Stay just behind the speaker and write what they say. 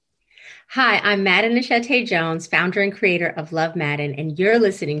Hi, I'm Madden Achete Jones, founder and creator of Love Madden, and you're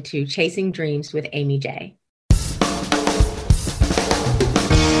listening to Chasing Dreams with Amy J.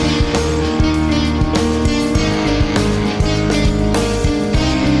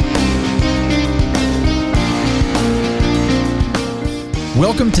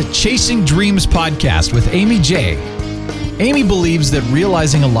 Welcome to Chasing Dreams podcast with Amy J. Amy believes that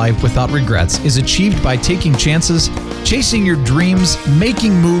realizing a life without regrets is achieved by taking chances, chasing your dreams,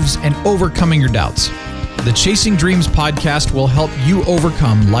 making moves, and overcoming your doubts. The Chasing Dreams podcast will help you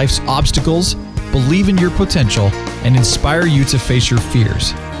overcome life's obstacles, believe in your potential, and inspire you to face your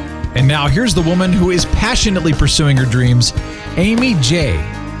fears. And now here's the woman who is passionately pursuing her dreams, Amy J.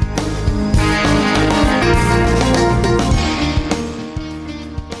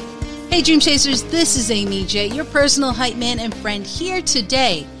 Hey Dream Chasers, this is Amy J, your personal hype man and friend, here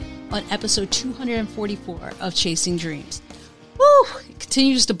today on episode 244 of Chasing Dreams. Woo! It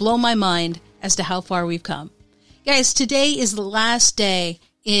continues to blow my mind as to how far we've come. Guys, today is the last day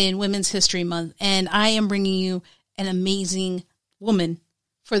in Women's History Month, and I am bringing you an amazing woman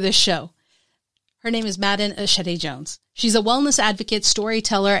for this show. Her name is Madden Achete Jones. She's a wellness advocate,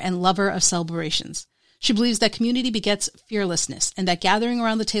 storyteller, and lover of celebrations. She believes that community begets fearlessness and that gathering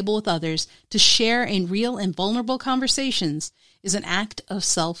around the table with others to share in real and vulnerable conversations is an act of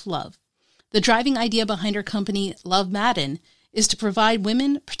self-love. The driving idea behind her company, Love Madden, is to provide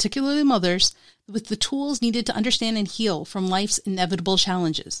women, particularly mothers, with the tools needed to understand and heal from life's inevitable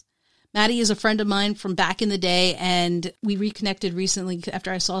challenges. Maddie is a friend of mine from back in the day, and we reconnected recently after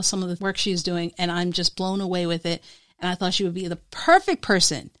I saw some of the work she's doing, and I'm just blown away with it. And I thought she would be the perfect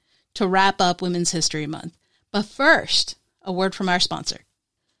person to wrap up Women's History Month. But first, a word from our sponsor.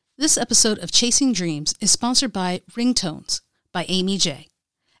 This episode of Chasing Dreams is sponsored by Ringtones by Amy J.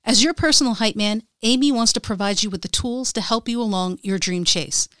 As your personal hype man, Amy wants to provide you with the tools to help you along your dream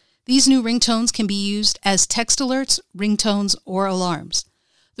chase. These new ringtones can be used as text alerts, ringtones, or alarms.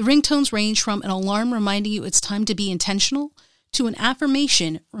 The ringtones range from an alarm reminding you it's time to be intentional to an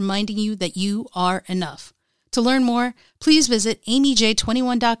affirmation reminding you that you are enough. To learn more, please visit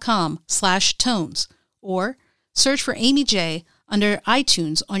amyj21.com/tones or search for Amy J under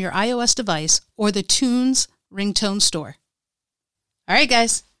iTunes on your iOS device or the Tunes ringtone store. All right,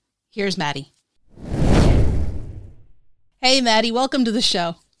 guys, here's Maddie. Hey, Maddie, welcome to the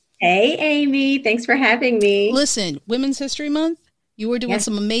show. Hey, Amy. Thanks for having me. Listen, Women's History Month, you were doing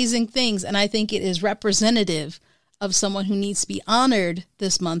some amazing things, and I think it is representative of someone who needs to be honored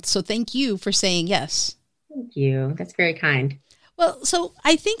this month. So thank you for saying yes. Thank you. That's very kind. Well, so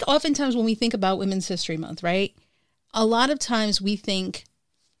I think oftentimes when we think about Women's History Month, right, a lot of times we think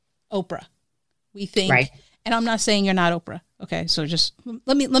Oprah. We think, right. And I'm not saying you're not Oprah. Okay, so just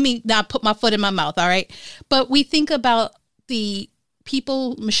let me not put my foot in my mouth, all right? But we think about the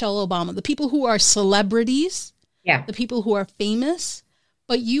people, Michelle Obama, the people who are celebrities, the people who are famous,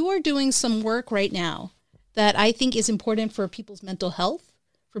 but you are doing some work right now that I think is important for people's mental health,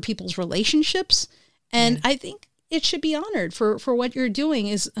 for people's relationships. And I think it should be honored for what you're doing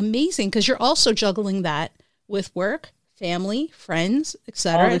is amazing because you're also juggling that with work, family, friends,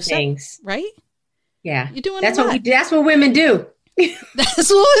 etc. All the things. Right? Yeah. You're doing that's a lot. That's what women do. That's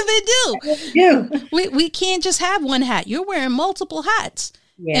what women do. do. We can't just have one hat. You're wearing multiple hats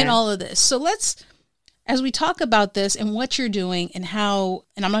in all of this. So let's, as we talk about this and what you're doing and how,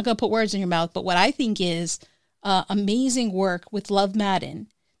 and I'm not going to put words in your mouth, but what I think is amazing work with Love Madden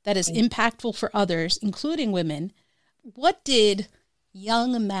that is impactful for others, including women. What did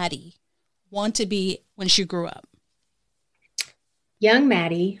young Maddie want to be when she grew up? Young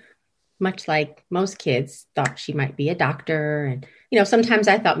Maddie, much like most kids, thought she might be a doctor. And, sometimes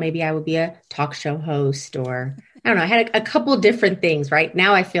I thought maybe I would be a talk show host or, I don't know, I had a couple different things. Right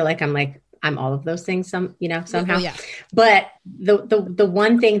now I feel like I'm all of those things, somehow. Yeah. But the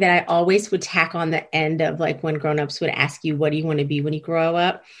one thing that I always would tack on the end of like when grownups would ask you, what do you want to be when you grow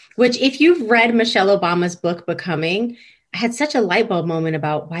up? Which if you've read Michelle Obama's book, Becoming, I had such a light bulb moment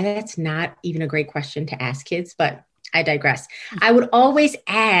about why that's not even a great question to ask kids, but I digress. I would always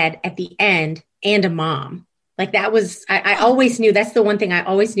add at the end, and a mom. Like that was, I always knew that's the one thing I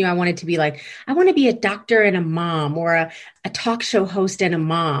always knew I wanted to be like, I want to be a doctor and a mom or a talk show host and a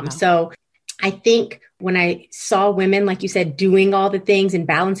mom. Wow. So I think when I saw women, like you said, doing all the things and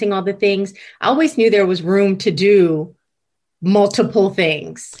balancing all the things, I always knew there was room to do multiple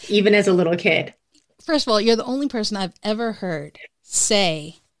things, even as a little kid. First of all, you're the only person I've ever heard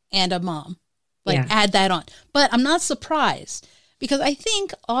say, and a mom, add that on. But I'm not surprised because I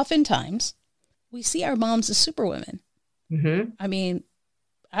think oftentimes we see our moms as superwomen. Mm-hmm. I mean,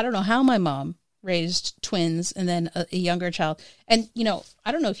 I don't know how my mom raised twins and then a younger child. And, you know,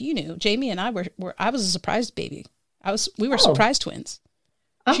 I don't know if you knew, Jamie and I I was a surprise baby. We were surprise twins.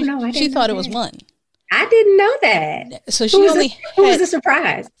 Oh, no, I didn't. She thought it was one. I didn't know that. So who was the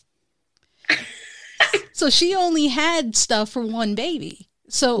surprise? So she only had stuff for one baby.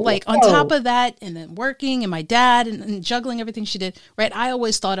 So like on top of that, and then working and my dad and juggling everything she did, right? I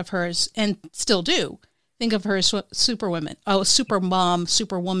always thought of her as, and still do, think of her as superwoman, a super mom,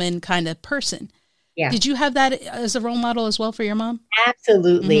 superwoman kind of person. Yeah. Did you have that as a role model as well for your mom?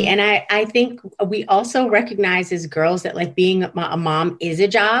 Absolutely. Mm-hmm. And I think we also recognize as girls that like being a mom is a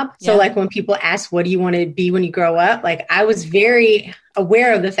job. So like when people ask, what do you want to be when you grow up? Like I was very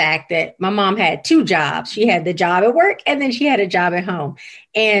aware of the fact that my mom had two jobs. She had the job at work and then she had a job at home.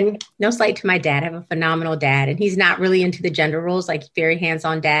 And no slight to my dad, I have a phenomenal dad and he's not really into the gender roles, like very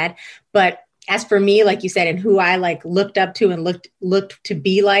hands-on dad. But as for me, like you said, and who I like looked up to and looked to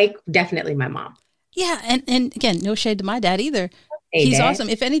be like, definitely my mom. Yeah. And again, no shade to my dad either. Hey, he's Dad. Awesome.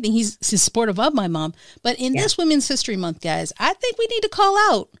 If anything, he's supportive of my mom. But in this Women's History Month, guys, I think we need to call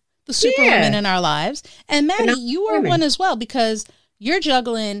out the superwomen in our lives. And Maddie, you are one as well, because you're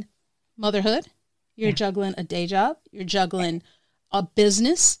juggling motherhood. You're juggling a day job. You're juggling a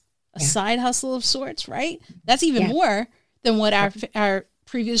business, a side hustle of sorts, right? That's even more than what our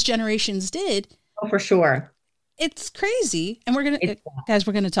previous generations did. Oh, for sure. It's crazy. And we're going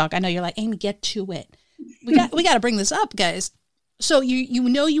to talk. I know you're like, Amy, get to it. We got to bring this up, guys. So you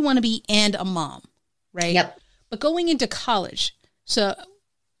know you want to be a mom, right? Yep. But going into college, so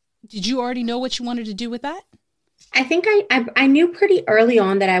did you already know what you wanted to do with that? I think I knew pretty early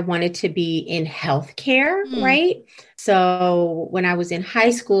on that I wanted to be in healthcare, right? So when I was in high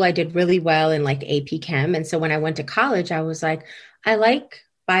school, I did really well in like AP Chem. And so when I went to college, I was like, I like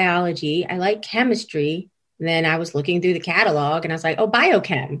biology. I like chemistry. And then I was looking through the catalog and I was like, oh,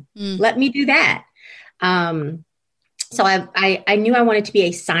 biochem, let me do that. So I knew I wanted to be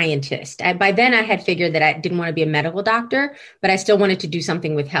a scientist. By then I had figured that I didn't want to be a medical doctor, but I still wanted to do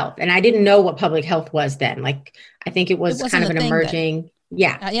something with health. And I didn't know what public health was then. Like, I think it was kind of an emerging.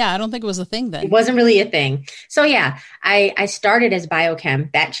 Yeah. I don't think it was a thing then. It wasn't really a thing. So yeah, I started as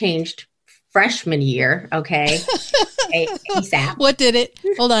biochem. That changed freshman year. Okay. ASAP. What did it?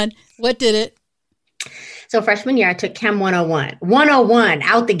 Hold on. What did it? So freshman year, I took Chem 101. 101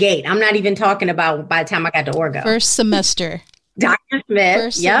 out the gate. I'm not even talking about by the time I got to Orgo. First semester. Dr. Smith.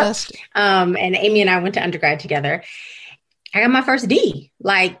 First semester. And Amy and I went to undergrad together. I got my first D,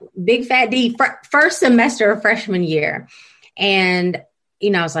 like big fat D, first semester of freshman year. And,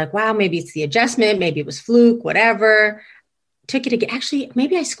 I was like, wow, maybe it's the adjustment. Maybe it was fluke, whatever. Took it again. Actually,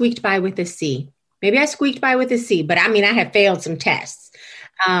 maybe I squeaked by with a C. But I mean, I had failed some tests.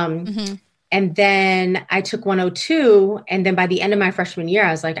 And then I took 102. And then by the end of my freshman year,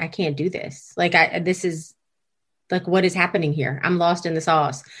 I was like, I can't do this. Like, this is like, what is happening here? I'm lost in the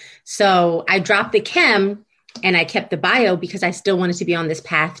sauce. So I dropped the chem and I kept the bio because I still wanted to be on this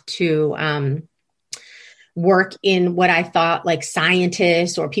path to work in what I thought like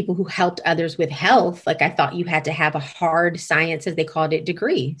scientists or people who helped others with health. Like I thought you had to have a hard science, as they called it,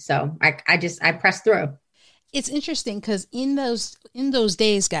 degree. So I pressed through. It's interesting because in those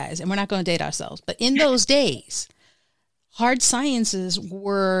days, guys, and we're not going to date ourselves, but in those days, hard sciences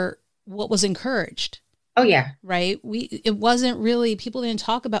were what was encouraged. Oh, yeah. Right? It wasn't really, people didn't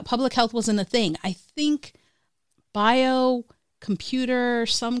talk about, public health wasn't a thing. I think bio, computer,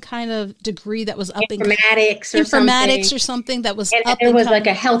 some kind of degree that was up informatics or something that was up. There was like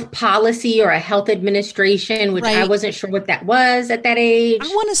a health policy or a health administration, which I wasn't sure what that was at that age. I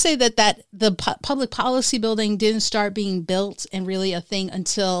want to say that the public policy building didn't start being built and really a thing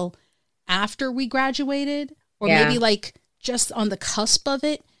until after we graduated, or maybe like just on the cusp of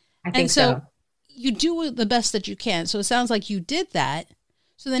it. I think so. You do the best that you can. So it sounds like you did that.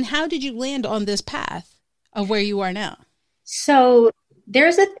 So then how did you land on this path of where you are now? So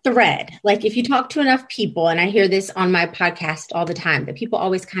there's a thread, like if you talk to enough people, and I hear this on my podcast all the time, that people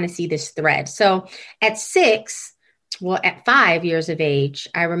always kind of see this thread. So at 5 years of age,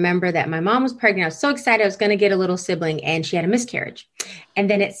 I remember that my mom was pregnant. I was so excited I was going to get a little sibling, and she had a miscarriage. And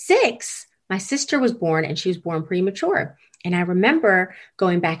then at 6, my sister was born, and she was born premature. And I remember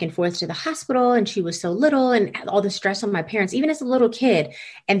going back and forth to the hospital, and she was so little, and all the stress on my parents, even as a little kid.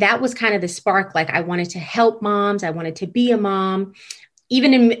 And that was kind of the spark. Like I wanted to help moms. I wanted to be a mom.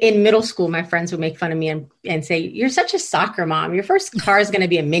 Even in middle school, my friends would make fun of me and say, you're such a soccer mom. Your first car is going to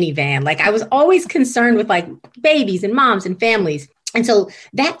be a minivan. Like I was always concerned with like babies and moms and families. And so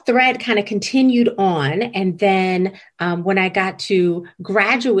that thread kind of continued on. And then when I got to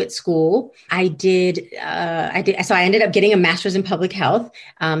graduate school, so I ended up getting a master's in public health,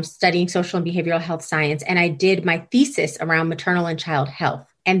 studying social and behavioral health science. And I did my thesis around maternal and child health.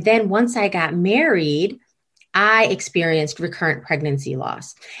 And then once I got married, I experienced recurrent pregnancy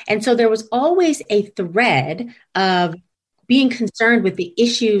loss. And so there was always a thread of being concerned with the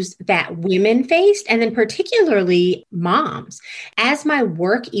issues that women faced, and then particularly moms. As my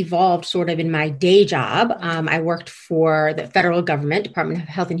work evolved sort of in my day job, I worked for the federal government, Department of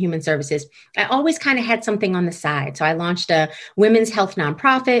Health and Human Services. I always kind of had something on the side. So I launched a women's health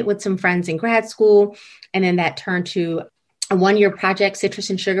nonprofit with some friends in grad school, and then that turned to a one-year project, Citrus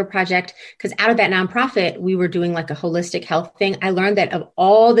and Sugar Project, because out of that nonprofit, we were doing like a holistic health thing. I learned that of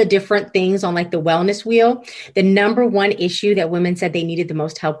all the different things on like the wellness wheel, the number one issue that women said they needed the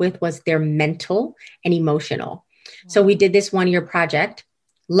most help with was their mental and emotional. So we did this one-year project,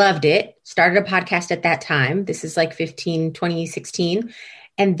 loved it, started a podcast at that time. This is like 2016.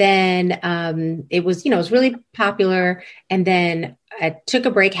 And then it was really popular. And then I took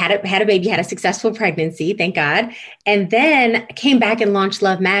a break, had a baby, had a successful pregnancy, thank God. And then came back and launched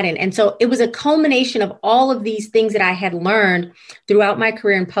Love Madden. And so it was a culmination of all of these things that I had learned throughout my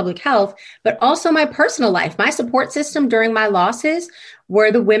career in public health, but also my personal life. My support system during my losses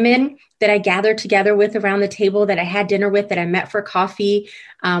were the women that I gathered together with around the table, that I had dinner with, that I met for coffee,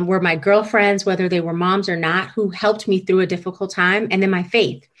 were my girlfriends, whether they were moms or not, who helped me through a difficult time, and then my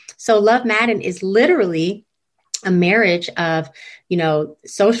faith. So Love Madden is literally a marriage of,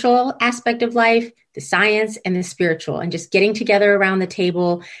 social aspect of life, the science and the spiritual, and just getting together around the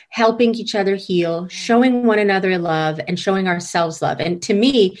table, helping each other heal, showing one another love, and showing ourselves love. And to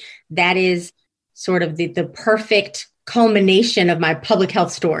me, that is sort of the perfect culmination of my public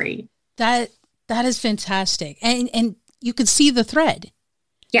health story. That is fantastic. And you can see the thread.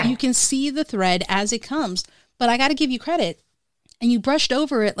 Yeah. You can see the thread as it comes, but I got to give you credit. And you brushed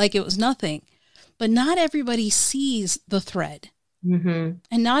over it like it was nothing, but not everybody sees the thread. Mm-hmm.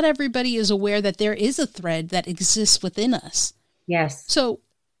 And not everybody is aware that there is a thread that exists within us. Yes. So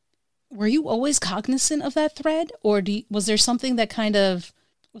were you always cognizant of that thread? Or was there something that kind of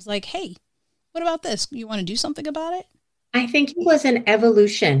was like, hey, what about this? You want to do something about it? I think it was an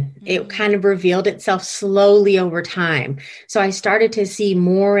evolution. It kind of revealed itself slowly over time. So I started to see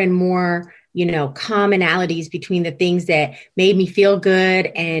more and more, commonalities between the things that made me feel good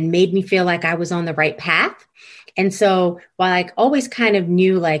and made me feel like I was on the right path. And so while I always kind of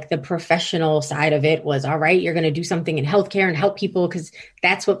knew like the professional side of it was, all right, you're going to do something in healthcare and help people because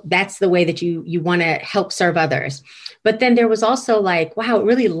that's the way that you want to help serve others. But then there was also like, wow, it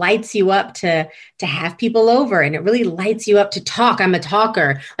really lights you up to have people over, and it really lights you up to talk. I'm a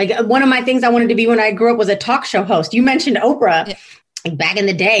talker. Like one of my things I wanted to be when I grew up was a talk show host. You mentioned Oprah. Yeah. Like back in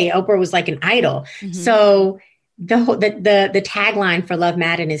the day, Oprah was like an idol. Mm-hmm. So the tagline for Love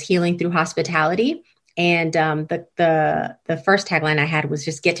Madden is healing through hospitality. And the first tagline I had was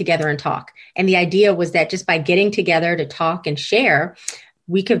just get together and talk. And the idea was that just by getting together to talk and share,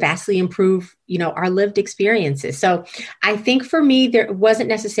 we could vastly improve, our lived experiences. So I think for me, there wasn't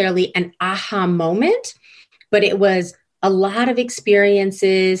necessarily an aha moment, but it was a lot of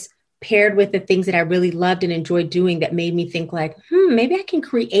experiences paired with the things that I really loved and enjoyed doing that made me think like, maybe I can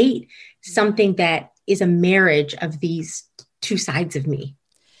create something that is a marriage of these two sides of me.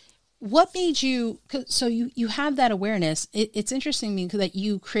 What made you, so you have that awareness. It's interesting to me that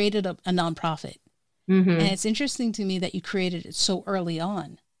you created a nonprofit. Mm-hmm. And it's interesting to me that you created it so early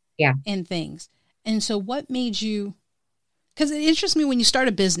on. Yeah. In things. And so what made you, because it interests me when you start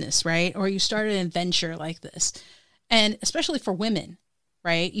a business, right? Or you start an adventure like this. And especially for women,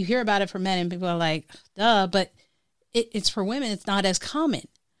 right? You hear about it for men and people are like, duh, but it's for women. It's not as common.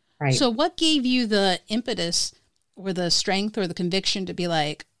 Right. So what gave you the impetus or the strength or the conviction to be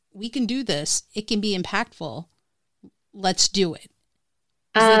like, we can do this. It can be impactful. Let's do it.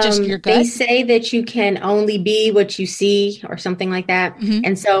 Is it just your gut? They say that you can only be what you see or something like that. Mm-hmm.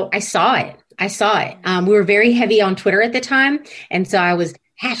 And so I saw it. We were very heavy on Twitter at the time. And so I was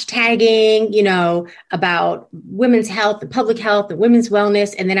hashtagging, about women's health and public health and women's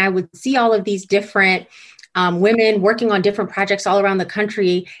wellness. And then I would see all of these different women working on different projects all around the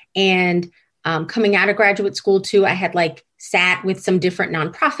country. And coming out of graduate school too, I had like sat with some different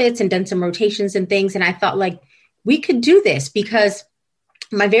nonprofits and done some rotations and things. And I thought like, we could do this because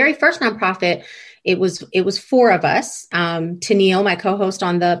my very first nonprofit, it was four of us, Tennille, my co-host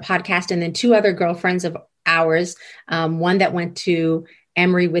on the podcast, and then two other girlfriends of ours, one that went to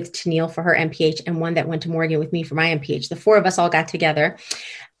Emory with Tennille for her MPH and one that went to Morgan with me for my MPH. The four of us all got together.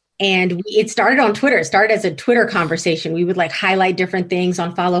 And it started on Twitter. It started as a Twitter conversation. We would like highlight different things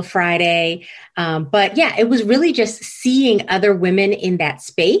on Follow Friday. But yeah, it was really just seeing other women in that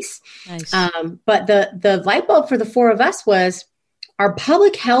space. Nice. But the light bulb for the four of us was our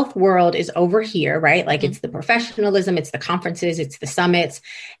public health world is over here, right? Like it's the professionalism, it's the conferences, it's the summits.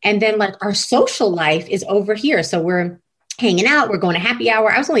 And then like our social life is over here. So we're hanging out, we're going to happy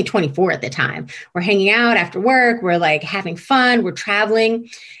hour. I was only 24 at the time. We're hanging out after work. We're like having fun. We're traveling.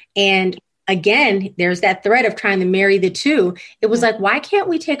 And again, there's that thread of trying to marry the two. It was like, why can't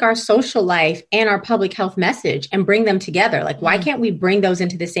we take our social life and our public health message and bring them together? Like, why can't we bring those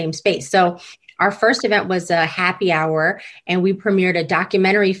into the same space? So our first event was a happy hour, and we premiered a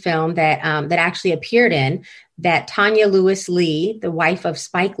documentary film that actually appeared in that Tanya Lewis Lee, the wife of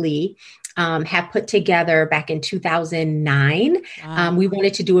Spike Lee, had put together back in 2009. Wow. We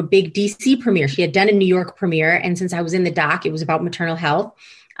wanted to do a big DC premiere. She had done a New York premiere. And since I was in the doc, it was about maternal health.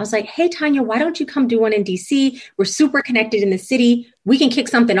 I was like, hey, Tanya, why don't you come do one in DC? We're super connected in the city. We can kick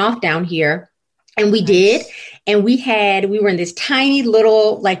something off down here. And we did. And we were in this tiny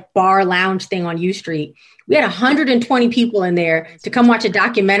little like bar lounge thing on U Street. We had 120 people in there to come watch a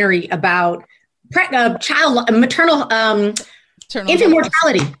documentary about infant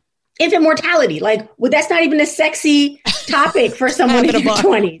mortality. Infant mortality. Like, well, that's not even a sexy topic for someone in their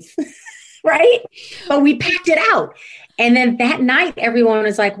 20s, right? But we packed it out. And then that night, everyone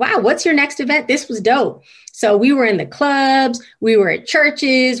was like, wow, what's your next event? This was dope. So we were in the clubs, we were at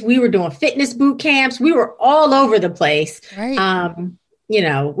churches, we were doing fitness boot camps. We were all over the place. Right. We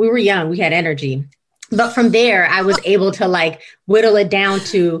were young, we had energy. But from there, I was able to like whittle it down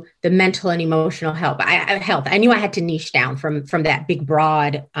to the mental and emotional health. I knew I had to niche down from that big,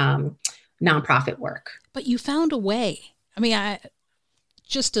 broad nonprofit work. But you found a way. I mean,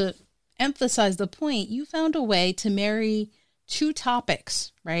 just to emphasize the point, you found a way to marry two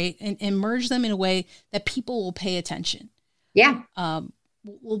topics, right? And merge them in a way that people will pay attention. Yeah.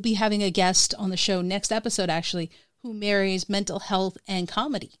 We'll be having a guest on the show next episode, actually, who marries mental health and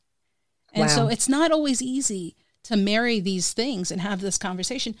comedy. And so it's not always easy to marry these things and have this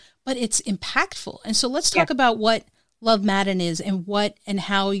conversation, but it's impactful. And so let's talk about what Love Madden is and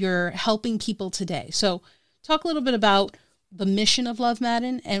how you're helping people today. So talk a little bit about the mission of Love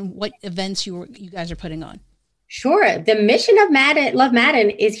Madden and what events you guys are putting on. Sure. The mission of Love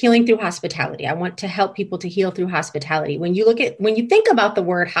Madden is healing through hospitality. I want to help people to heal through hospitality. When you think about the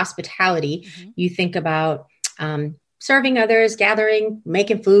word hospitality, you think about serving others, gathering,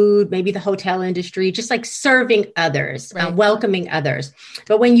 making food, maybe the hotel industry, just like serving others, welcoming others.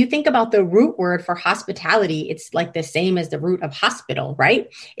 But when you think about the root word for hospitality, it's like the same as the root of hospital, right?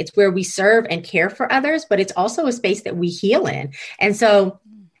 It's where we serve and care for others, but it's also a space that we heal in. And so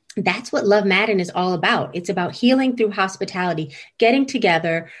that's what Love Madden is all about. It's about healing through hospitality, getting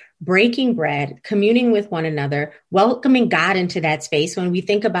together, breaking bread, communing with one another, welcoming God into that space. When we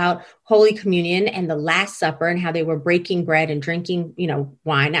think about Holy Communion and the Last Supper and how they were breaking bread and drinking,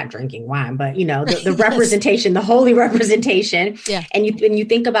 wine, not drinking wine, but, the representation, the holy representation. Yeah. And when you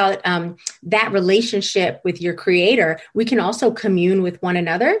think about that relationship with your creator, we can also commune with one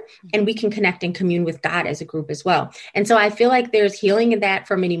another and we can connect and commune with God as a group as well. And so I feel like there's healing in that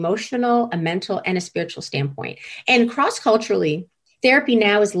from an emotional, a mental, and a spiritual standpoint. And cross-culturally, therapy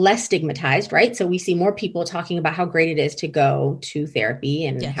now is less stigmatized, right? So we see more people talking about how great it is to go to therapy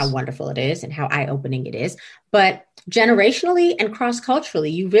and how wonderful it is and how eye-opening it is. But generationally and cross-culturally,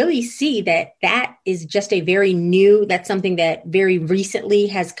 you really see that is just that's something that very recently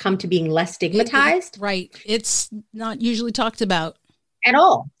has come to being less stigmatized. Right. It's not usually talked about at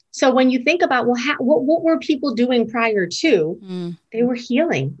all. So when you think about, what were people doing prior to? They were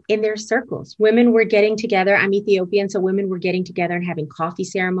healing in their circles. Women were getting together. I'm Ethiopian, so women were getting together and having coffee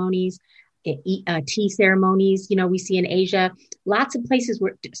ceremonies, tea ceremonies. We see in Asia, lots of places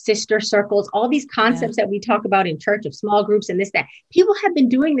where sister circles, all these concepts that we talk about in church of small groups and this, that. People have been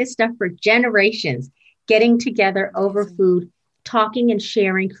doing this stuff for generations, getting together over food, talking and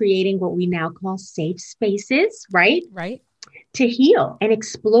sharing, creating what we now call safe spaces, right? Right. To heal and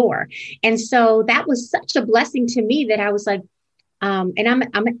explore. And so that was such a blessing to me that I was like, and I'm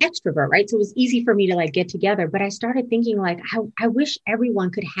an extrovert, right? So it was easy for me to like get together, but I started thinking like, I wish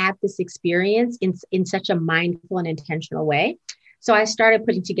everyone could have this experience in such a mindful and intentional way. So I started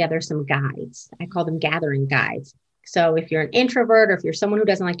putting together some guides. I call them gathering guides. So if you're an introvert or if you're someone who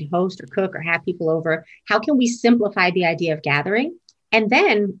doesn't like to host or cook or have people over, how can we simplify the idea of gathering? And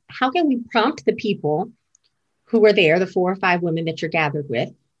then how can we prompt the people who were there, the 4 or 5 women that you're gathered with,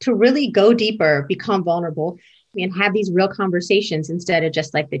 to really go deeper, become vulnerable, and have these real conversations instead of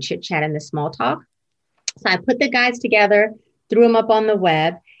just like the chit chat and the small talk. So I put the guides together, threw them up on the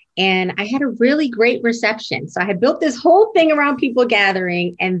web, And I had a really great reception. So I had built this whole thing around people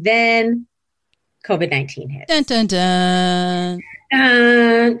gathering, and then COVID-19 hit. Dun, dun,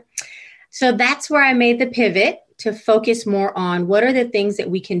 dun. So that's where I made the pivot to focus more on what are the things that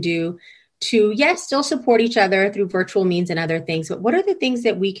we can do to, yes, still support each other through virtual means and other things, but what are the things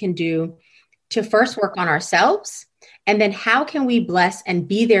that we can do to first work on ourselves? And then how can we bless and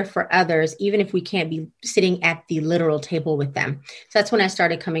be there for others, even if we can't be sitting at the literal table with them? So that's when I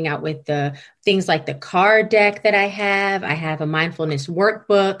started coming out with the things like the card deck that I have. I have a mindfulness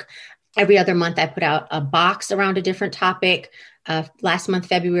workbook. Every other month, I put out a box around a different topic. Last month,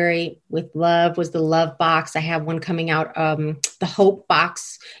 February, with love was the love box. I have one coming out. The hope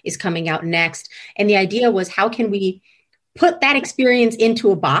box is coming out next. And the idea was, how can we put that experience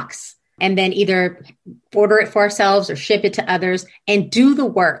into a box and then either order it for ourselves or ship it to others and do the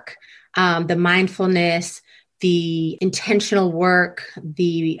work, the mindfulness, the intentional work,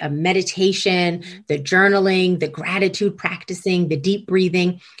 the meditation, the journaling, the gratitude practicing, the deep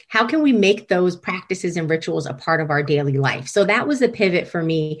breathing. How can we make those practices and rituals a part of our daily life? So that was a pivot for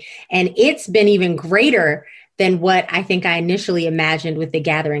me. And it's been even greater than what I think I initially imagined with the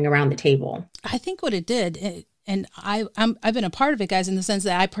gathering around the table. I think what it did, and I've been a part of it, guys, in the sense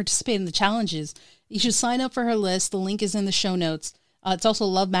that I participate in the challenges. You should sign up for her list. The link is in the show notes. It's also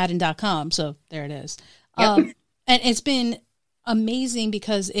lovemadden.com. So there it is. Yep. And it's been amazing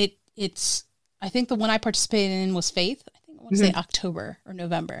because it's, I think the one I participated in was Faith. I think I want to say October or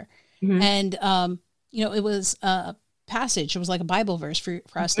November. And, it was a passage. It was like a Bible verse for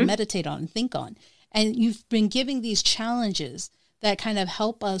us to meditate on and think on. And you've been giving these challenges that kind of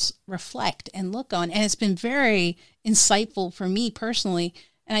help us reflect and look on. And it's been very insightful for me personally,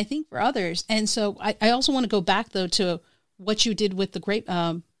 and I think for others. And so I also want to go back, though, to what you did with the great,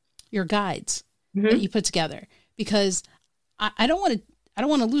 your guides that you put together, because I don't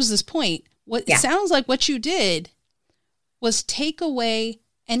want to lose this point. It sounds like what you did was take away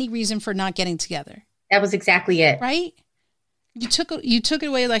any reason for not getting together. That was exactly it. Right? You took it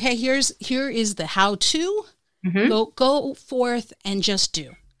away like, hey, here is the how to go forth and just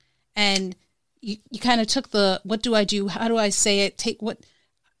do. And you kind of took the, what do I do? How do I say it? Take what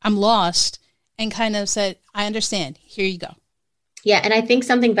I'm lost and kind of said, I understand. Here you go. Yeah. And I think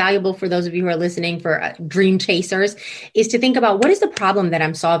something valuable for those of you who are listening, for dream chasers, is to think about, what is the problem that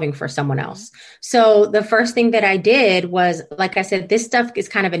I'm solving for someone else? So the first thing that I did was, like I said, this stuff is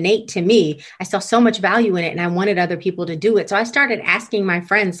kind of innate to me. I saw so much value in it and I wanted other people to do it. So I started asking my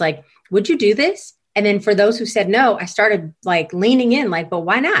friends, like, would you do this? And then for those who said no, I started like leaning in, like, but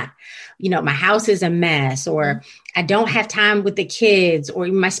why not? My house is a mess, or I don't have time with the kids, or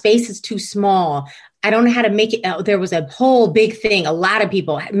my space is too small. I don't know how to make it. There was a whole big thing. A lot of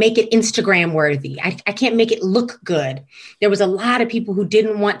people make it Instagram worthy. I can't make it look good. There was a lot of people who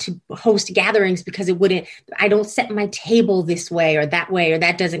didn't want to host gatherings because I don't set my table this way or that way, or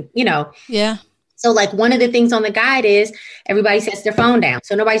that doesn't, Yeah. So like one of the things on the guide is everybody sets their phone down.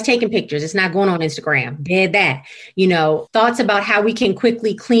 So nobody's taking pictures. It's not going on Instagram. Did that. Thoughts about how we can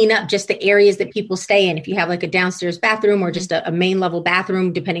quickly clean up just the areas that people stay in. If you have like a downstairs bathroom or just a main level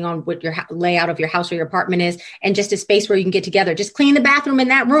bathroom, depending on what your layout of your house or your apartment is, and just a space where you can get together, just clean the bathroom in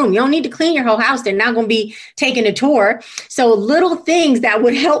that room. You don't need to clean your whole house. They're not going to be taking a tour. So little things that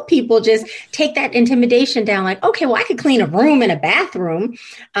would help people just take that intimidation down. Like, okay, well, I could clean a room and a bathroom.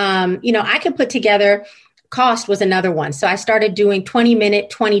 I could put together. Cost was another one. So I started doing 20-minute,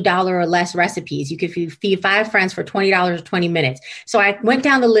 $20 or less recipes. You could feed 5 friends for $20 or 20 minutes. So I went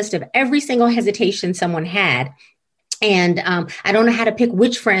down the list of every single hesitation someone had. And I don't know how to pick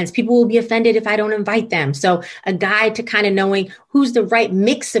which friends. People will be offended if I don't invite them. So a guide to kind of knowing who's the right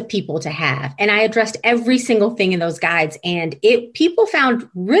mix of people to have. And I addressed every single thing in those guides. And people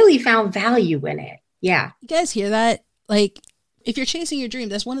really found value in it. Yeah. You guys hear that? Like, if you're chasing your dream,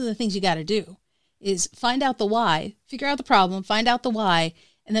 that's one of the things you got to do. Is find out the why, figure out the problem, find out the why,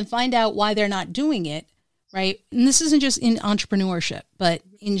 and then find out why they're not doing it, right? And this isn't just in entrepreneurship, but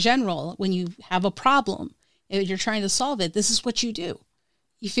in general, when you have a problem, if you're trying to solve it, this is what you do.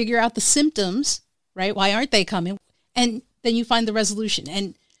 You figure out the symptoms, right? Why aren't they coming? And then you find the resolution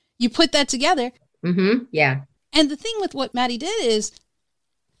and you put that together. Yeah. And the thing with what Maddie did is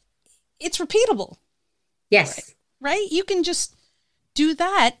it's repeatable. Yes. Right? You can just do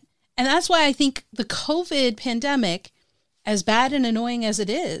that. And that's why I think the COVID pandemic, as bad and annoying as it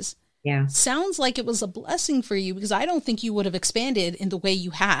is, sounds like it was a blessing for you, because I don't think you would have expanded in the way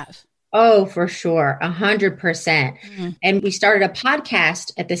you have. Oh, for sure. 100%. And we started a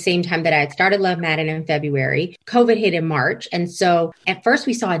podcast at the same time that I had started Love Madden in February. COVID hit in March. And so at first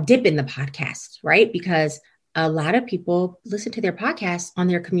we saw a dip in the podcast, right? Because a lot of people listen to their podcasts on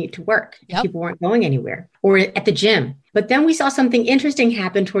their commute to work. Yep. People weren't going anywhere or at the gym. But then we saw something interesting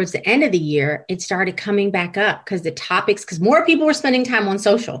happen towards the end of the year. It started coming back up because more people were spending time on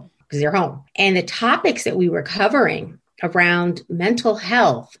social because they're home. And the topics that we were covering around mental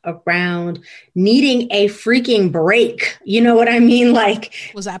health, around needing a freaking break. You know what I mean?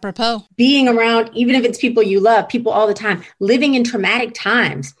 Like, was apropos. Being around, even if it's people you love, people all the time, living in traumatic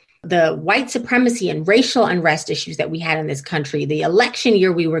times, the white supremacy and racial unrest issues that we had in this country, the election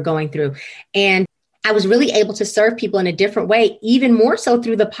year we were going through. And I was really able to serve people in a different way, even more so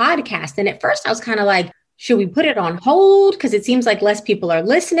through the podcast. And at first I was kind of like, should we put it on hold? Because it seems like less people are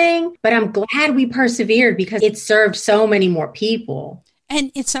listening, but I'm glad we persevered because it served so many more people.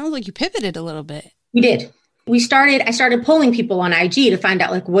 And it sounds like you pivoted a little bit. We did. I started polling people on IG to find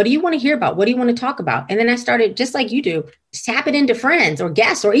out, like, what do you want to hear about? What do you want to talk about? And then I started, just like you do, tap it into friends or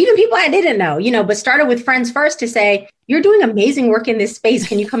guests or even people I didn't know, but started with friends first to say, you're doing amazing work in this space.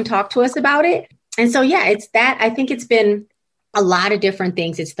 Can you come talk to us about it? And so, yeah, it's that. I think it's been a lot of different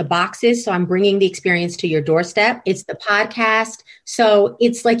things. It's the boxes. So I'm bringing the experience to your doorstep. It's the podcast. So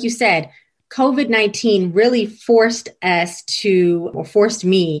it's like you said, COVID-19 really forced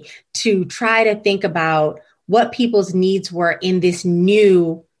me to try to think about what people's needs were in this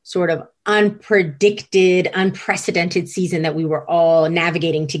new sort of unpredicted, unprecedented season that we were all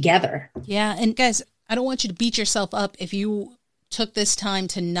navigating together. Yeah. And guys, I don't want you to beat yourself up if you took this time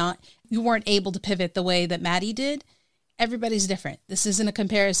you weren't able to pivot the way that Maddie did. Everybody's different. This isn't a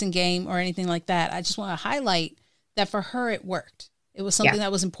comparison game or anything like that. I just want to highlight that for her, it worked. It was something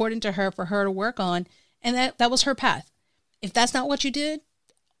that was important to her for her to work on. And that was her path. If that's not what you did,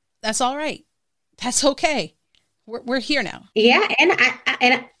 that's all right. That's okay. We're here now. Yeah.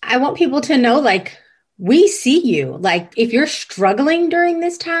 And I want people to know, like, we see you. Like, if you're struggling during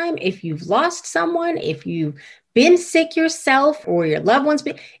this time, if you've lost someone, if you've been sick yourself or your loved ones,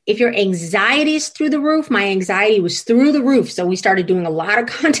 if your anxiety is through the roof, my anxiety was through the roof. So we started doing a lot of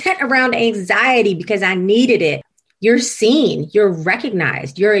content around anxiety because I needed it. You're seen, you're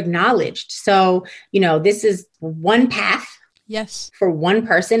recognized, you're acknowledged. So, this is one path. Yes. For one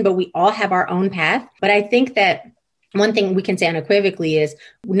person, but we all have our own path. But I think that one thing we can say unequivocally is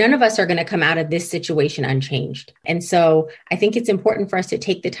none of us are going to come out of this situation unchanged. And so I think it's important for us to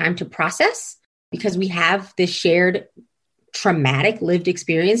take the time to process because we have this shared traumatic lived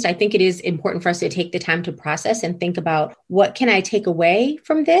experience. I think it is important for us to take the time to process and think about, what can I take away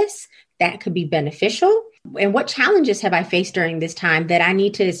from this that could be beneficial? And what challenges have I faced during this time that I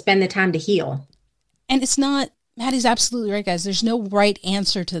need to spend the time to heal? And it's not, Maddie's absolutely right, guys. There's no right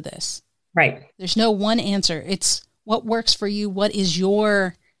answer to this. Right. There's no one answer. It's what works for you. What is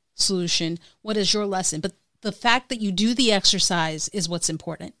your solution? What is your lesson? But the fact that you do the exercise is what's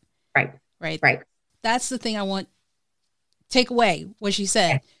important. Right. Right. That's the thing I want take away what she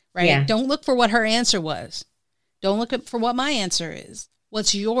said, right? Yeah. Don't look for what her answer was. Don't look for what my answer is.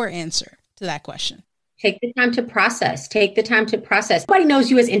 What's your answer to that question? Take the time to process. Nobody knows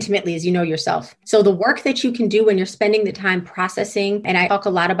you as intimately as you know yourself. So the work that you can do when you're spending the time processing, and I talk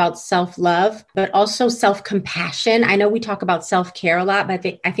a lot about self-love, but also self-compassion. I know we talk about self-care a lot, but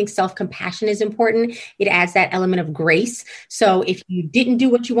I think self-compassion is important. It adds that element of grace. So if you didn't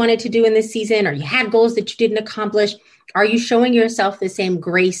do what you wanted to do in this season, or you had goals that you didn't accomplish, are you showing yourself the same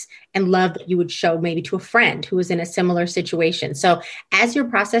grace and love that you would show maybe to a friend who is in a similar situation? So as you're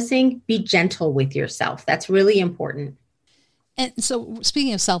processing, be gentle with yourself. That's really important. And so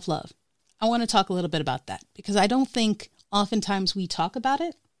speaking of self-love, I want to talk a little bit about that because I don't think oftentimes we talk about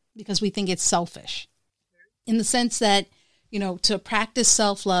it because we think it's selfish in the sense that, to practice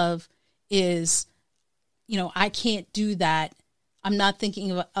self-love is, I can't do that. I'm not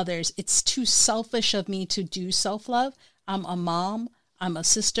thinking of others. It's too selfish of me to do self-love. I'm a mom. I'm a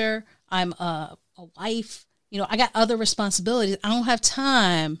sister. I'm a wife. I got other responsibilities. I don't have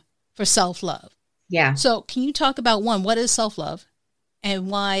time for self-love. Yeah. So can you talk about what is self-love and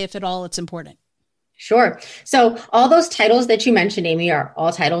why, if at all, it's important? Sure. So all those titles that you mentioned, Amy, are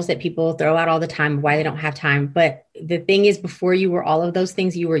all titles that people throw out all the time, why they don't have time. But the thing is, before you were all of those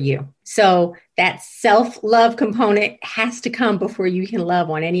things, you were you. So that self-love component has to come before you can love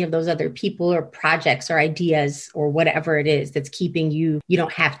on any of those other people or projects or ideas or whatever it is that's keeping you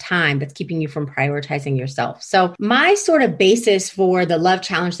don't have time, that's keeping you from prioritizing yourself. So my sort of basis for the love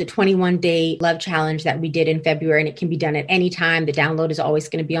challenge, the 21-day love challenge that we did in February, and it can be done at any time. The download is always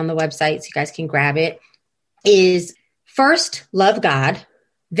going to be on the website, so you guys can grab it, is first love God,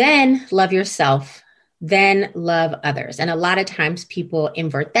 then love yourself, then love others. And a lot of times people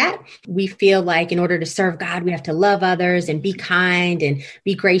invert that. We feel like in order to serve God, we have to love others and be kind and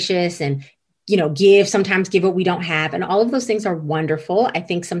be gracious and, sometimes give what we don't have. And all of those things are wonderful. I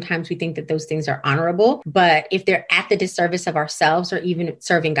think sometimes we think that those things are honorable, but if they're at the disservice of ourselves or even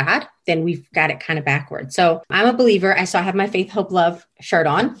serving God, then we've got it kind of backwards. So I'm a believer. I have my Faith, Hope, Love shirt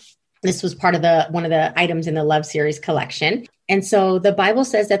on. This was part of one of the items in the Love series collection. And so the Bible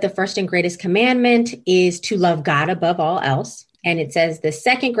says that the first and greatest commandment is to love God above all else. And it says the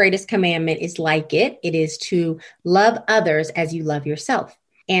second greatest commandment is like it. It is to love others as you love yourself.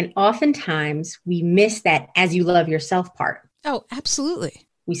 And oftentimes we miss that as you love yourself part. Oh, absolutely.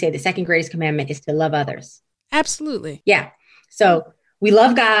 We say the second greatest commandment is to love others. Absolutely. Yeah. So we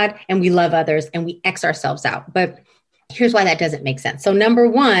love God and we love others and we X ourselves out. But here's why that doesn't make sense. So number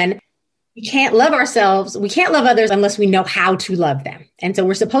one, we can't love ourselves. We can't love others unless we know how to love them. And so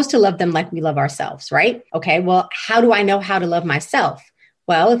we're supposed to love them like we love ourselves, right? Okay, well, how do I know how to love myself?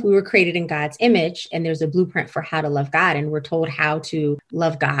 Well, if we were created in God's image and there's a blueprint for how to love God and we're told how to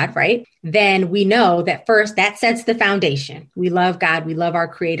love God, right? Then we know that first, that sets the foundation. We love God. We love our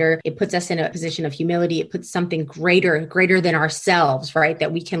creator. It puts us in a position of humility. It puts something greater than ourselves, right?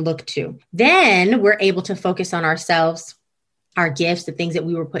 That we can look to. Then we're able to focus on ourselves, our gifts, the things that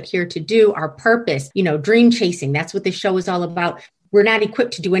we were put here to do, our purpose, dream chasing. That's what this show is all about. We're not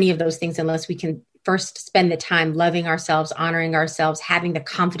equipped to do any of those things unless we can first spend the time loving ourselves, honoring ourselves, having the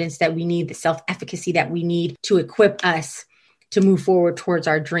confidence that we need, the self-efficacy that we need to equip us to move forward towards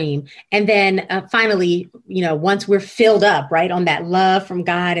our dream. And then finally, once we're filled up, right, on that love from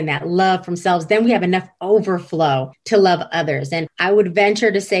God and that love from selves, then we have enough overflow to love others. And I would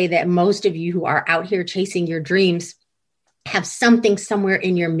venture to say that most of you who are out here chasing your dreams have something somewhere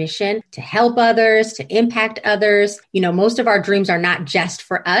in your mission to help others, to impact others. Most of our dreams are not just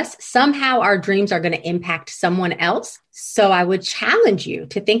for us. Somehow our dreams are going to impact someone else. So I would challenge you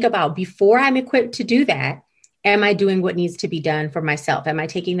to think about, before I'm equipped to do that, am I doing what needs to be done for myself? Am I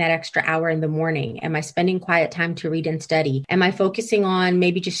taking that extra hour in the morning? Am I spending quiet time to read and study? Am I focusing on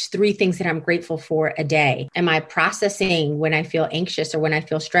maybe just 3 things that I'm grateful for a day? Am I processing when I feel anxious or when I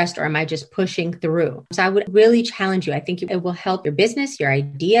feel stressed, or am I just pushing through? So I would really challenge you. I think it will help your business, your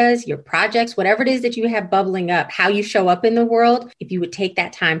ideas, your projects, whatever it is that you have bubbling up, how you show up in the world, if you would take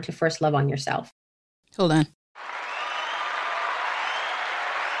that time to first love on yourself. Hold on.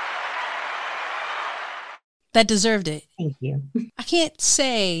 That deserved it. Thank you. I can't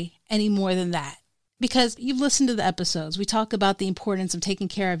say any more than that, because you've listened to the episodes. We talk about the importance of taking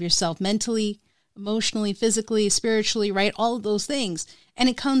care of yourself mentally, emotionally, physically, spiritually, right? All of those things. And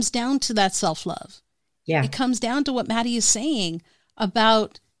it comes down to that self-love. Yeah. It comes down to what Maddie is saying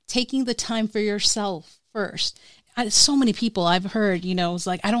about taking the time for yourself first. So many people I've heard, it's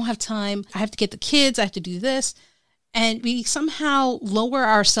like, I don't have time. I have to get the kids. I have to do this. And we somehow lower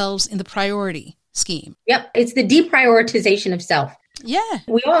ourselves in the priority scheme. Yep. It's the deprioritization of self. Yeah.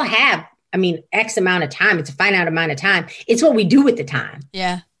 We all have, X amount of time. It's a finite amount of time. It's what we do with the time.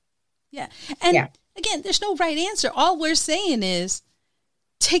 Yeah. Yeah. And again, there's no right answer. All we're saying is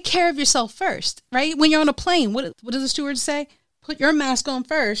take care of yourself first, right? When you're on a plane, what does the steward say? Put your mask on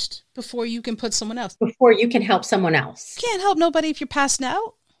first before you can put someone else. Before you can help someone else. You can't help nobody if you're passing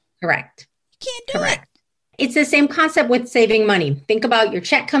out. Correct. You can't do it. It's the same concept with saving money. Think about your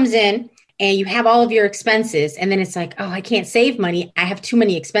check comes in and you have all of your expenses. And then it's like, oh, I can't save money. I have too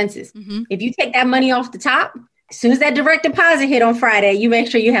many expenses. Mm-hmm. If you take that money off the top, as soon as that direct deposit hit on Friday, you make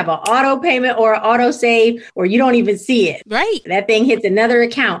sure you have an auto payment or an auto save, or you don't even see it. Right. That thing hits another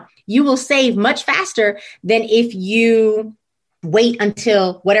account. You will save much faster than if you wait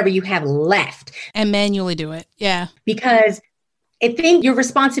until whatever you have left. And manually do it. Yeah. Because I think your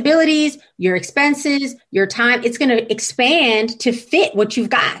responsibilities, your expenses, your time, it's going to expand to fit what you've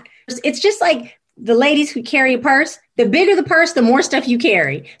got. It's just like the ladies who carry a purse. The bigger the purse, the more stuff you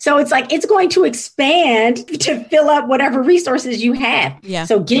carry. So it's like, it's going to expand to fill up whatever resources you have. Yeah.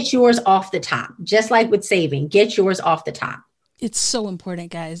 So get yours off the top, just like with saving, get yours off the top. It's so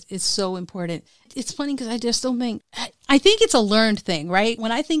important, guys. It's so important. It's funny because I just don't think, I think it's a learned thing, right?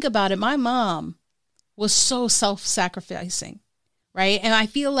 When I think about it, my mom was so self-sacrificing, right? And I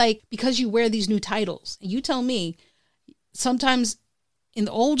feel like because you wear these new titles, and you tell me, sometimes in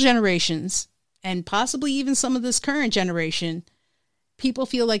the old generations, and possibly even some of this current generation, people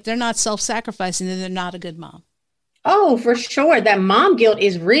feel like they're not self-sacrificing and they're not a good mom. Oh, for sure. That mom guilt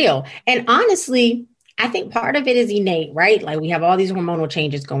is real. And honestly, I think part of it is innate, right? Like we have all these hormonal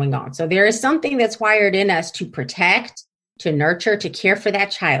changes going on. So there is something that's wired in us to protect, to nurture, to care for that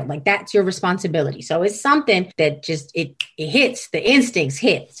child. Like that's your responsibility. So it's something that just, it hits, the instincts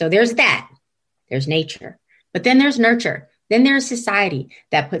hit. So there's that. There's nature. But then there's nurture. Then there's society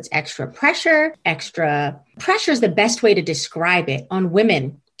that puts extra pressure is the best way to describe it, on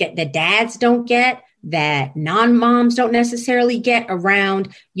women get, the dads don't get, that non-moms don't necessarily get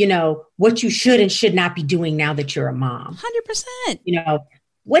around, what you should and should not be doing now that you're a mom. 100%.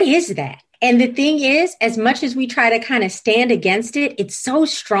 What is that? And the thing is, as much as we try to kind of stand against it, it's so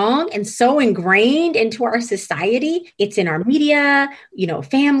strong and so ingrained into our society. It's in our media,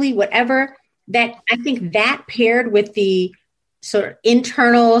 family, whatever, that I think that paired with the sort of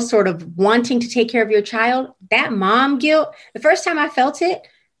internal sort of wanting to take care of your child, that mom guilt, the first time I felt it,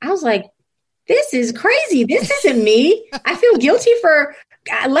 I was like, this is crazy. This isn't me. I feel guilty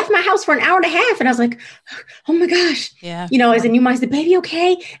I left my house for an hour and a half and I was like, oh my gosh, as a new mom, is the baby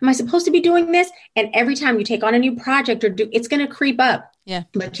okay? Am I supposed to be doing this? And every time you take on a new project it's going to creep up. Yeah.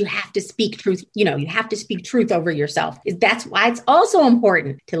 But you have to speak truth. You have to speak truth over yourself. That's why it's also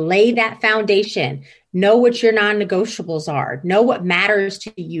important to lay that foundation. Know what your non-negotiables are. Know what matters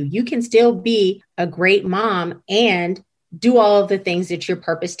to you. You can still be a great mom and do all of the things that you're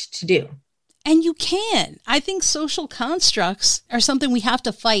purposed to do. And you can. I think social constructs are something we have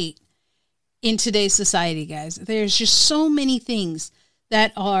to fight in today's society, guys. There's just so many things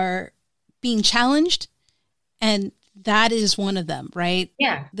that are being challenged, and that is one of them, right?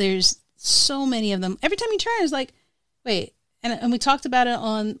 Yeah. There's so many of them. Every time you turn, it's like, wait. And we talked about it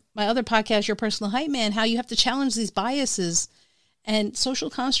on my other podcast, Your Personal Hype Man, how you have to challenge these biases. And social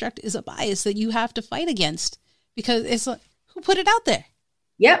construct is a bias that you have to fight against because it's like, who put it out there?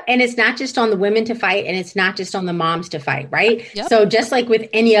 Yep. And it's not just on the women to fight, and it's not just on the moms to fight, right? Yep. So just like with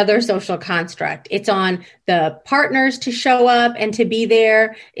any other social construct, it's on the partners to show up and to be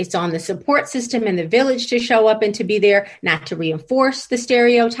there. It's on the support system and the village to show up and to be there, not to reinforce the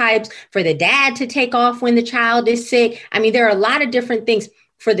stereotypes, for the dad to take off when the child is sick. I mean, there are a lot of different things.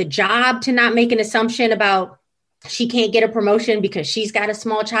 For the job to not make an assumption about she can't get a promotion because she's got a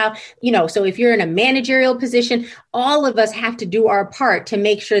small child, so if you're in a managerial position, all of us have to do our part to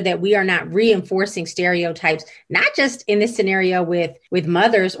make sure that we are not reinforcing stereotypes, not just in this scenario with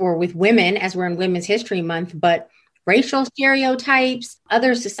mothers or with women, as we're in Women's History Month, but racial stereotypes,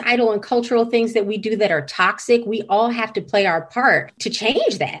 other societal and cultural things that we do that are toxic. We all have to play our part to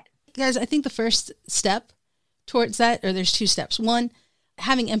change that. Guys, I think the first step towards that, or there's two steps. One,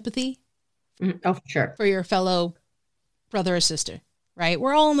 having empathy. Oh, for sure. For your fellow brother or sister, right?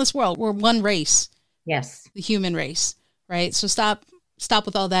 We're all in this world. We're one race. Yes. The human race, right? So stop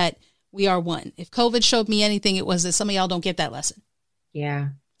with all that. We are one. If COVID showed me anything, it was that some of y'all don't get that lesson. Yeah.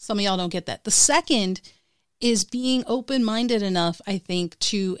 Some of y'all don't get that. The second is being open-minded enough, I think,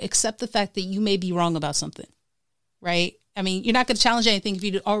 to accept the fact that you may be wrong about something, right? I mean, you're not going to challenge anything if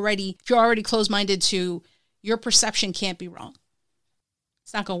you're already closed-minded to your perception can't be wrong.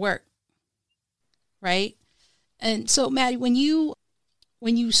 It's not going to work. Right. And so, Maddie, when you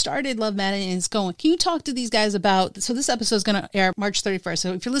started Love Maddie and it's going, can you talk to these guys about, so this episode is going to air March 31st.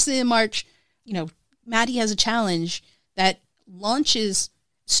 So if you're listening in March, Maddie has a challenge that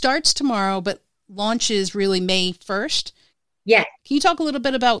starts tomorrow, but launches really May 1st. Yeah. Can you talk a little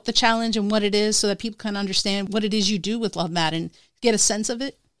bit about the challenge and what it is so that people can understand what it is you do with Love Maddie and get a sense of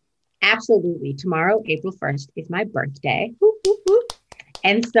it? Absolutely. Tomorrow, April 1st, is my birthday. Whoop, whoop, whoop.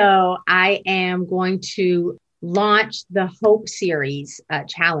 And so I am going to launch the Hope Series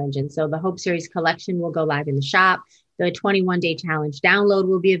challenge. And so the Hope Series collection will go live in the shop. The 21-day challenge download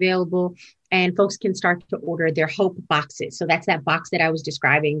will be available, and folks can start to order their Hope boxes. So that's that box that I was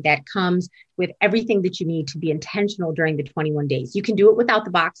describing that comes with everything that you need to be intentional during the 21 days. You can do it without the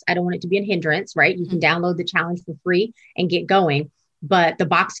box. I don't want it to be a hindrance, right? You can download the challenge for free and get going. But the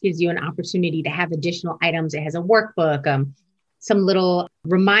box gives you an opportunity to have additional items. It has a workbook, some little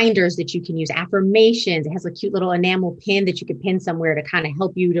reminders that you can use, affirmations. It has a cute little enamel pin that you could pin somewhere to kind of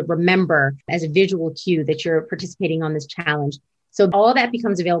help you to remember as a visual cue that you're participating on this challenge. So all that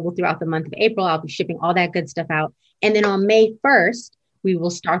becomes available throughout the month of April. I'll be shipping all that good stuff out. And then on May 1st, we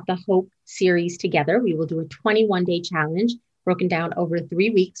will start the Hope series together. We will do a 21-day challenge broken down over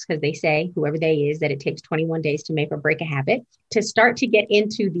 3 weeks, because they say, whoever they is, that it takes 21 days to make or break a habit, to start to get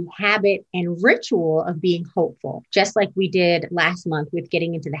into the habit and ritual of being hopeful, just like we did last month with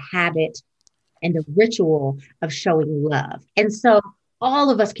getting into the habit and the ritual of showing love. And so all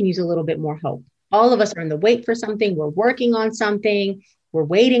of us can use a little bit more hope. All of us are in the wait for something. We're working on something. We're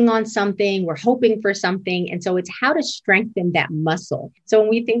waiting on something. We're hoping for something. And so it's how to strengthen that muscle. So when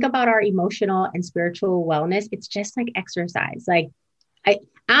we think about our emotional and spiritual wellness, it's just like exercise. Like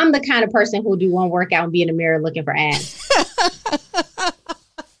I'm the kind of person who'll do one workout and be in the mirror looking for abs.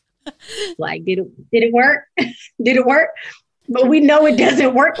 Like, did it work? Did it work? But we know it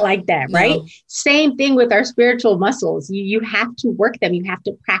doesn't work like that, right? No. Same thing with our spiritual muscles. You have to work them. You have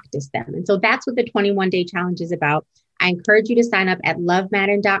to practice them. And so that's what the 21-day challenge is about. I encourage you to sign up at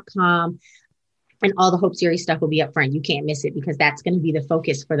lovemadden.com, and all the Hope Series stuff will be up front. You can't miss it because that's going to be the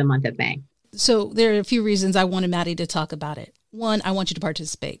focus for the month of May. So there are a few reasons I wanted Maddie to talk about it. One, I want you to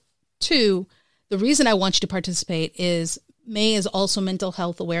participate. Two, the reason I want you to participate is May is also Mental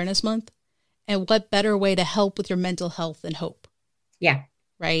Health Awareness Month. And what better way to help with your mental health than hope? Yeah.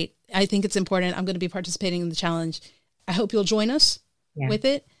 Right? I think it's important. I'm going to be participating in the challenge. I hope you'll join us with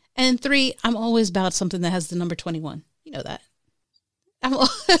it. And three, I'm always about something that has the number 21. You know that.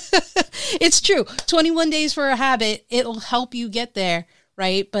 It's true. 21 days for a habit. It'll help you get there.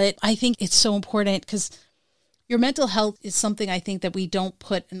 Right. But I think it's so important because your mental health is something I think that we don't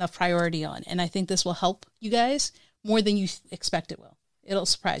put enough priority on. And I think this will help you guys more than you expect it will. It'll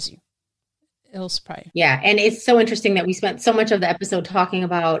surprise you. It'll surprise you. Yeah. And it's so interesting that we spent so much of the episode talking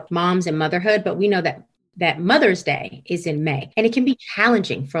about moms and motherhood, but we know that Mother's Day is in May, and it can be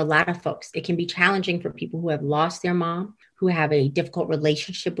challenging for a lot of folks. It can be challenging for people who have lost their mom, who have a difficult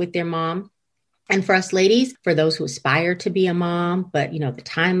relationship with their mom. And for us ladies, for those who aspire to be a mom, but the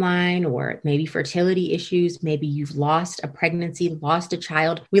timeline or maybe fertility issues, maybe you've lost a pregnancy, lost a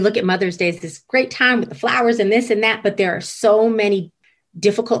child. We look at Mother's Day as this great time with the flowers and this and that, but there are so many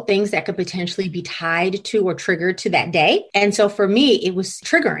difficult things that could potentially be tied to or triggered to that day. And so for me, it was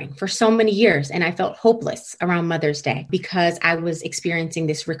triggering for so many years. And I felt hopeless around Mother's Day because I was experiencing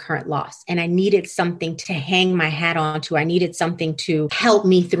this recurrent loss and I needed something to hang my hat onto. I needed something to help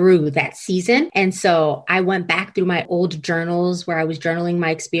me through that season. And so I went back through my old journals where I was journaling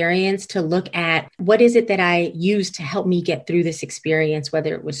my experience to look at what is it that I used to help me get through this experience,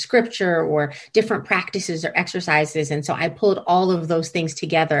 whether it was scripture or different practices or exercises. And so I pulled all of those things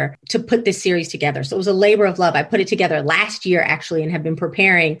together to put this series together. So it was a labor of love. I put it together last year, actually, and have been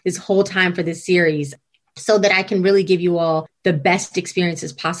preparing this whole time for this series so that I can really give you all the best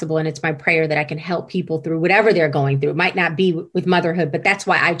experiences possible. And it's my prayer that I can help people through whatever they're going through. It might not be with motherhood, but that's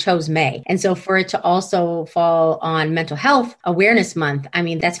why I chose May. And so for it to also fall on Mental Health Awareness Month, I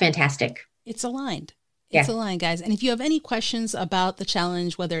mean, that's fantastic. It's aligned. It's aligned, guys. And if you have any questions about the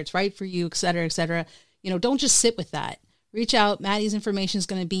challenge, whether it's right for you, et cetera, don't just sit with that. Reach out. Maddie's information is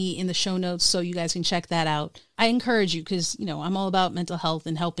going to be in the show notes so you guys can check that out. I encourage you because, I'm all about mental health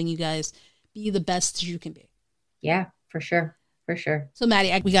and helping you guys be the best you can be. Yeah, for sure. For sure. So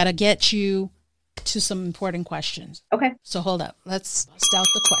Maddie, we got to get you to some important questions. Okay. So hold up. Let's bust out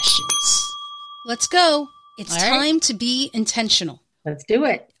the questions. Let's go. It's time to be intentional. Let's do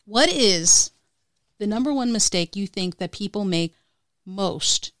it. What is the number one mistake you think that people make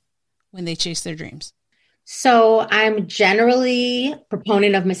most when they chase their dreams? So I'm generally a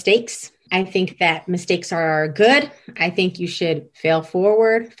proponent of mistakes. I think that mistakes are good. I think you should fail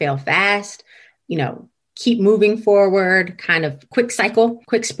forward, fail fast, keep moving forward, kind of quick cycle,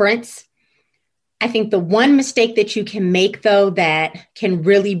 quick sprints. I think the one mistake that you can make, though, that can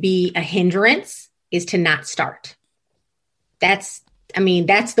really be a hindrance is to not start. That's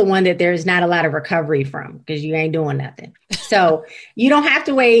the one that there's not a lot of recovery from because you ain't doing nothing. So you don't have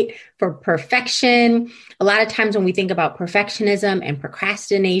to wait for perfection. A lot of times when we think about perfectionism and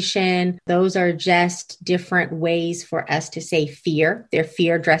procrastination, those are just different ways for us to say fear. They're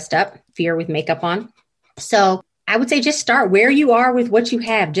fear dressed up, fear with makeup on. So I would say just start where you are with what you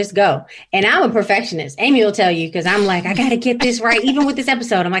have. Just go. And I'm a perfectionist. Amy will tell you because I'm like, I got to get this right. Even with this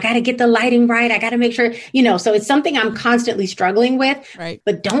episode, I got to get the lighting right. I got to make sure, so it's something I'm constantly struggling with. Right.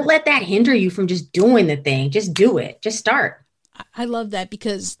 But don't let that hinder you from just doing the thing. Just do it. Just start. I love that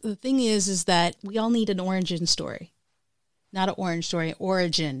because the thing is that we all need an origin story. Not an orange story,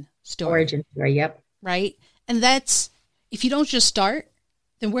 origin story. Origin story, yep. Right? And that's, if you don't just start,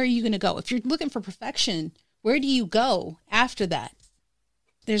 then where are you going to go? If you're looking for perfection, where do you go after that?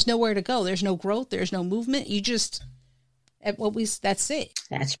 There's nowhere to go. There's no growth. There's no movement. You just, that's it.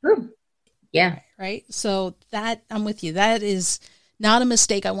 That's true. Yeah. Right. So that, I'm with you. That is not a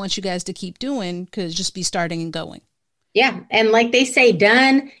mistake I want you guys to keep doing because just be starting and going. Yeah. And like they say,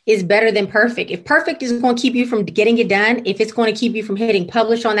 done is better than perfect. If perfect is going to keep you from getting it done, if it's going to keep you from hitting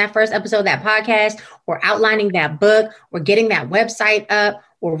publish on that first episode of that podcast or outlining that book or getting that website up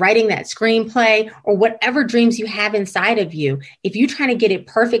or writing that screenplay or whatever dreams you have inside of you, if you're trying to get it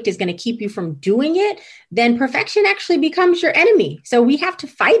perfect is going to keep you from doing it, then perfection actually becomes your enemy. So we have to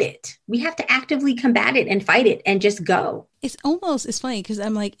fight it. We have to actively combat it and fight it and just go. It's funny because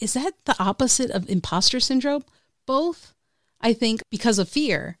I'm like, is that the opposite of imposter syndrome? Both, I think, because of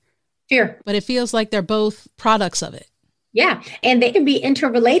fear. But it feels like they're both products of it. Yeah. And they can be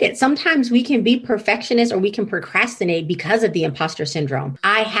interrelated. Sometimes we can be perfectionists or we can procrastinate because of the imposter syndrome.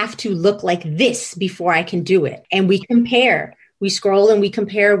 I have to look like this before I can do it. And we compare We scroll and we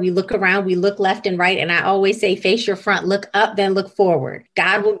compare, we look around, we look left and right. And I always say, face your front, look up, then look forward.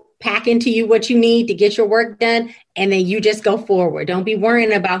 God will pack into you what you need to get your work done. And then you just go forward. Don't be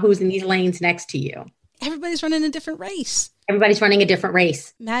worrying about who's in these lanes next to you. Everybody's running a different race. Everybody's running a different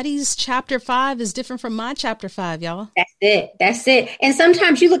race. Maddie's chapter 5 is different from my chapter 5, y'all. That's it. That's it. And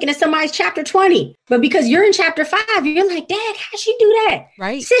sometimes you're looking at somebody's chapter 20, but because you're in chapter 5, you're like, Dad, how'd she do that?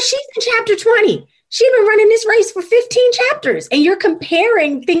 Right. Says she's in chapter 20. She's been running this race for 15 chapters, and you're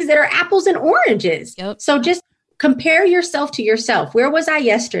comparing things that are apples and oranges. Yep. So just compare yourself to yourself. Where was I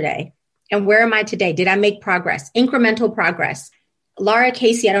yesterday? And where am I today? Did I make progress? Incremental progress. Laura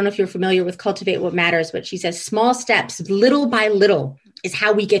Casey, I don't know if you're familiar with Cultivate What Matters, but she says small steps, little by little, is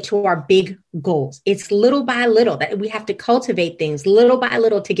how we get to our big goals. It's little by little that we have to cultivate things little by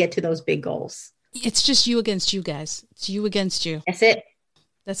little to get to those big goals. It's just you against you guys. It's you against you. That's it.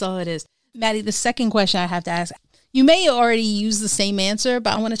 That's all it is. Maddie, the second question I have to ask, you may already use the same answer,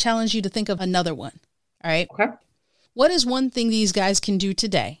 but I want to challenge you to think of another one. All right. Okay. What is one thing these guys can do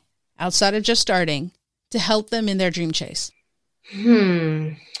today, outside of just starting, to help them in their dream chase?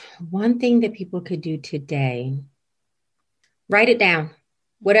 One thing that people could do today, write it down.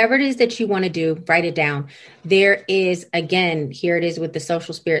 Whatever it is that you want to do, write it down. There is, again, here it is with the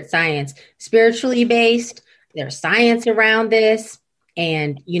social spirit science, spiritually based. There's science around this.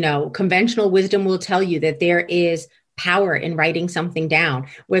 And, conventional wisdom will tell you that there is power in writing something down,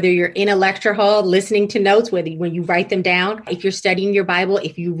 whether you're in a lecture hall, listening to notes, when you write them down, if you're studying your Bible,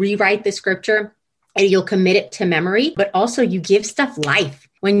 if you rewrite the scripture and you'll commit it to memory, but also you give stuff life.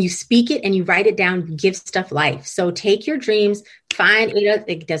 When you speak it and you write it down, you give stuff life. So take your dreams, find,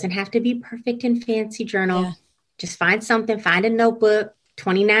 it doesn't have to be perfect and fancy journal. Yeah. Just find something, find a notebook,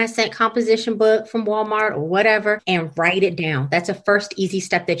 29-cent composition book from Walmart or whatever, and write it down. That's a first easy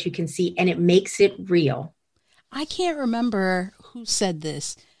step that you can see, and it makes it real. I can't remember who said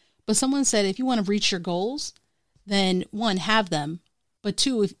this, but someone said if you want to reach your goals, then 1, have them, but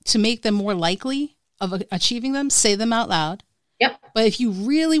 2, to make them more likely of achieving them, say them out loud. Yep. But if you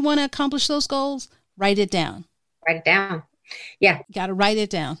really want to accomplish those goals, write it down. Write it down. Yeah. You got to write it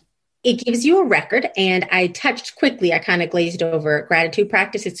down. It gives you a record, and I touched quickly. I kind of glazed over gratitude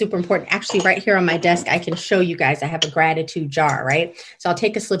practice. It's super important. Actually, right here on my desk, I can show you guys. I have a gratitude jar, right? So I'll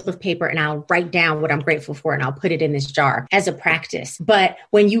take a slip of paper and I'll write down what I'm grateful for, and I'll put it in this jar as a practice. But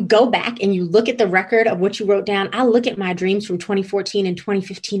when you go back and you look at the record of what you wrote down, I'll look at my dreams from 2014 and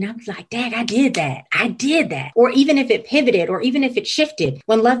 2015. I'm like, Dad, I did that. I did that. Or even if it pivoted, or even if it shifted.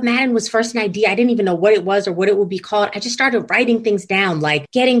 When Love Madden was first an idea, I didn't even know what it was or what it would be called. I just started writing things down, like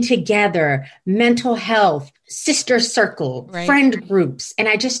getting together, mental health, sister circle, right, friend groups. And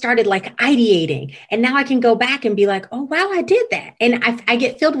I just started ideating. And now I can go back and be like, oh, wow, I did that. And I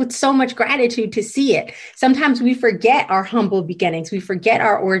get filled with so much gratitude to see it. Sometimes we forget our humble beginnings. We forget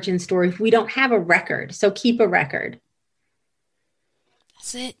our origin story if we don't have a record. So keep a record.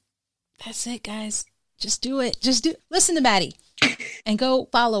 That's it. That's it, guys. Just do it. Listen to Maddie and go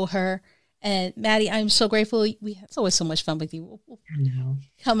follow her. And Maddie, I'm so grateful. It's always so much fun with you. I know.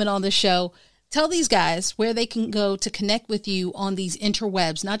 Coming on the show. Tell these guys where they can go to connect with you on these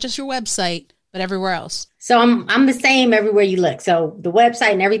interwebs, not just your website, but everywhere else. So I'm the same everywhere you look. So the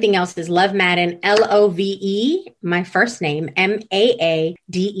website and everything else is Love Madden, LOVE, my first name,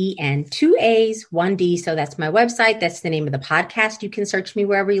 MAADEN, 2 A's, 1 D. So that's my website. That's the name of the podcast. You can search me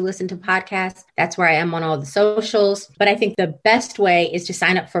wherever you listen to podcasts. That's where I am on all the socials. But I think the best way is to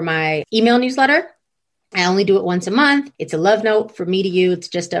sign up for my email newsletter. I only do it once a month. It's a love note for me to you. It's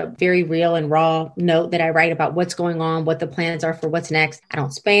just a very real and raw note that I write about what's going on, what the plans are for what's next. I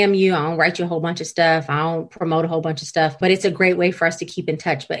don't spam you. I don't write you a whole bunch of stuff. I don't promote a whole bunch of stuff, but it's a great way for us to keep in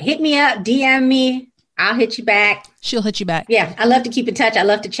touch. But hit me up, DM me. I'll hit you back. She'll hit you back. Yeah. I love to keep in touch. I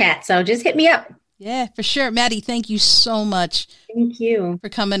love to chat. So just hit me up. Yeah, for sure. Maddie, thank you so much. Thank you for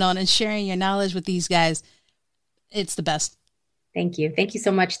coming on and sharing your knowledge with these guys. It's the best. Thank you. Thank you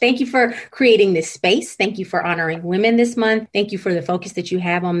so much. Thank you for creating this space. Thank you for honoring women this month. Thank you for the focus that you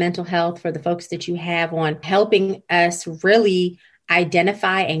have on mental health, for the focus that you have on helping us really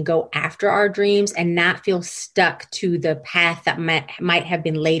identify and go after our dreams and not feel stuck to the path that might have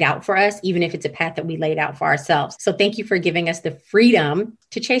been laid out for us, even if it's a path that we laid out for ourselves. So thank you for giving us the freedom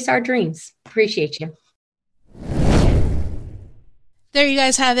to chase our dreams. Appreciate you. There you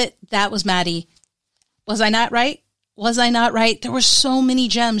guys have it. That was Maddie. Was I not right? Was I not right? There were so many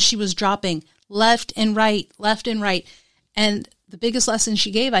gems she was dropping left and right. And the biggest lesson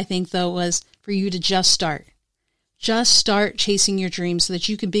she gave, I think, though, was for you to just start. Just start chasing your dreams so that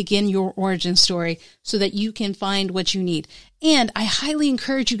you can begin your origin story, so that you can find what you need. And I highly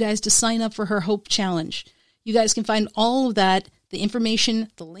encourage you guys to sign up for her Hope Challenge. You guys can find all of that, the information,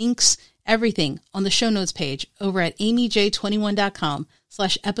 the links, everything on the show notes page over at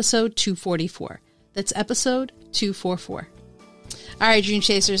amyj21.com/episode 244. That's episode 244. All right, Dream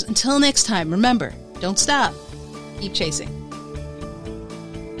Chasers, until next time, remember, don't stop. Keep chasing.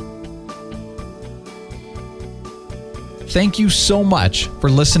 Thank you so much for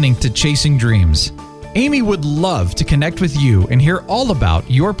listening to Chasing Dreams. Amy would love to connect with you and hear all about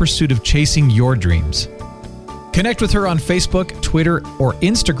your pursuit of chasing your dreams. Connect with her on Facebook, Twitter, or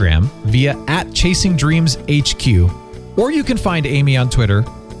Instagram via @ChasingDreamsHQ, or you can find Amy on Twitter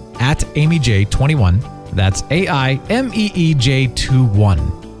 @AmyJ21. That's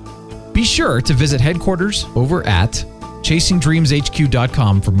AIMEEJ21. Be sure to visit headquarters over at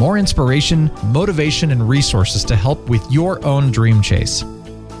ChasingDreamsHQ.com for more inspiration, motivation, and resources to help with your own dream chase.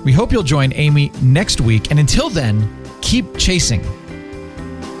 We hope you'll join Amy next week, and until then, keep chasing.